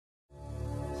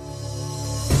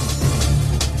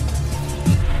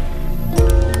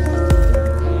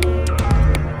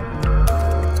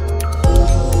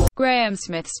Graeme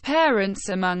Smith's parents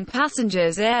among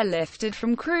passengers airlifted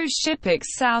from cruise ship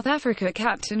ex-South Africa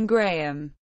Captain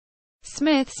Graeme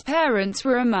Smith's parents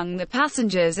were among the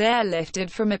passengers airlifted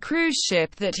from a cruise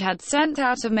ship that had sent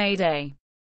out a mayday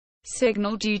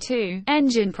signal due to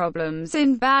engine problems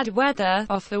in bad weather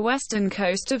off the western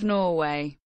coast of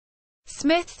Norway.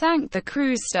 Smith thanked the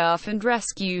cruise staff and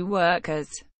rescue workers,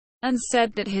 and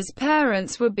said that his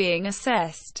parents were being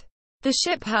assessed. The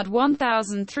ship had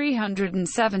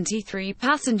 1,373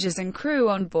 passengers and crew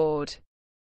on board.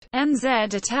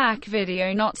 NZ attack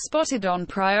video not spotted on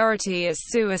priority as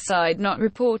suicide not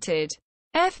reported.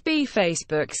 FB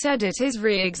Facebook said it is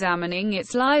re-examining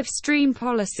its live stream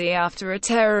policy after a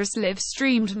terrorist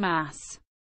live-streamed mass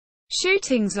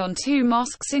shootings on 2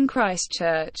 mosques in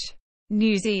Christchurch,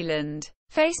 New Zealand.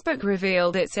 Facebook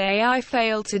revealed its AI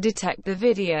failed to detect the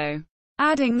video,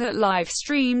 adding that live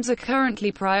streams are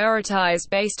currently prioritized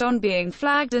based on being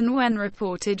flagged and when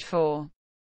reported for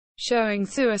showing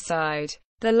suicide.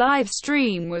 The live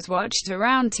stream was watched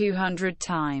around 200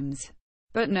 times,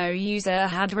 but no user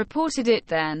had reported it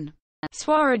then.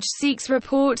 Swaraj seeks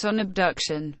report on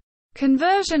abduction.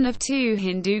 Conversion of 2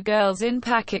 Hindu girls in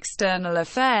Pak. External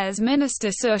Affairs Minister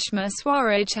Sushma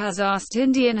Swaraj has asked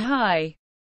Indian High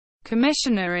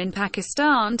Commissioner in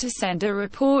Pakistan to send a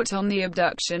report on the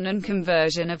abduction and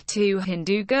conversion of 2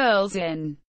 Hindu girls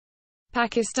in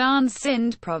Pakistan's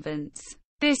Sindh province.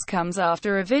 This comes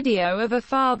after a video of a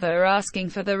father asking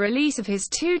for the release of his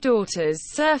 2 daughters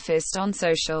surfaced on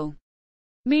social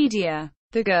media.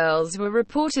 The girls were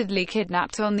reportedly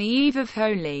kidnapped on the eve of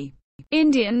Holi.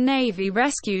 Indian Navy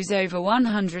rescues over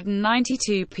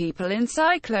 192 people in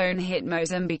cyclone-hit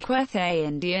Mozambique. The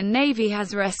Indian Navy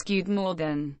has rescued more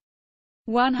than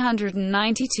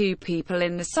 192 people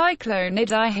in the Cyclone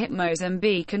Idai-hit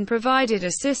Mozambique and provided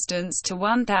assistance to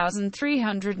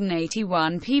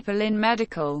 1,381 people in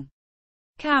medical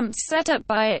camps set up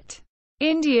by it.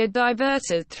 India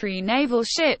diverted 3 naval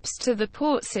ships to the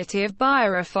port city of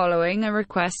Beira following a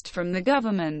request from the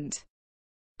government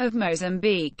of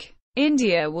Mozambique.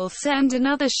 India will send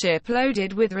another ship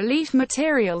loaded with relief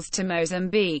materials to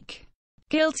Mozambique.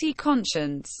 Guilty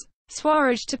conscience.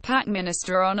 Swaraj to Pak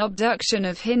Minister on abduction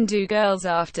of Hindu girls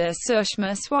after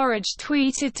Sushma Swaraj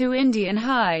tweeted to Indian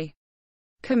High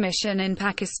Commission in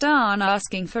Pakistan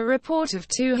asking for report of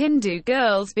 2 Hindu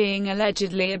girls being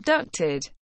allegedly abducted.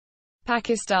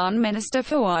 Pakistan Minister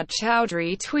Fawad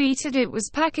Chowdhury tweeted it was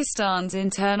Pakistan's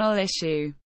internal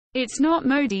issue. It's not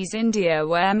Modi's India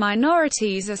where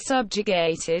minorities are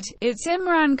subjugated, it's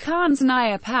Imran Khan's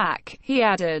Naya Pak, he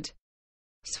added.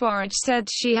 Swaraj said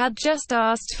she had just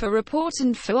asked for report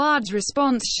and Fawad's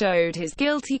response showed his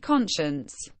guilty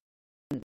conscience.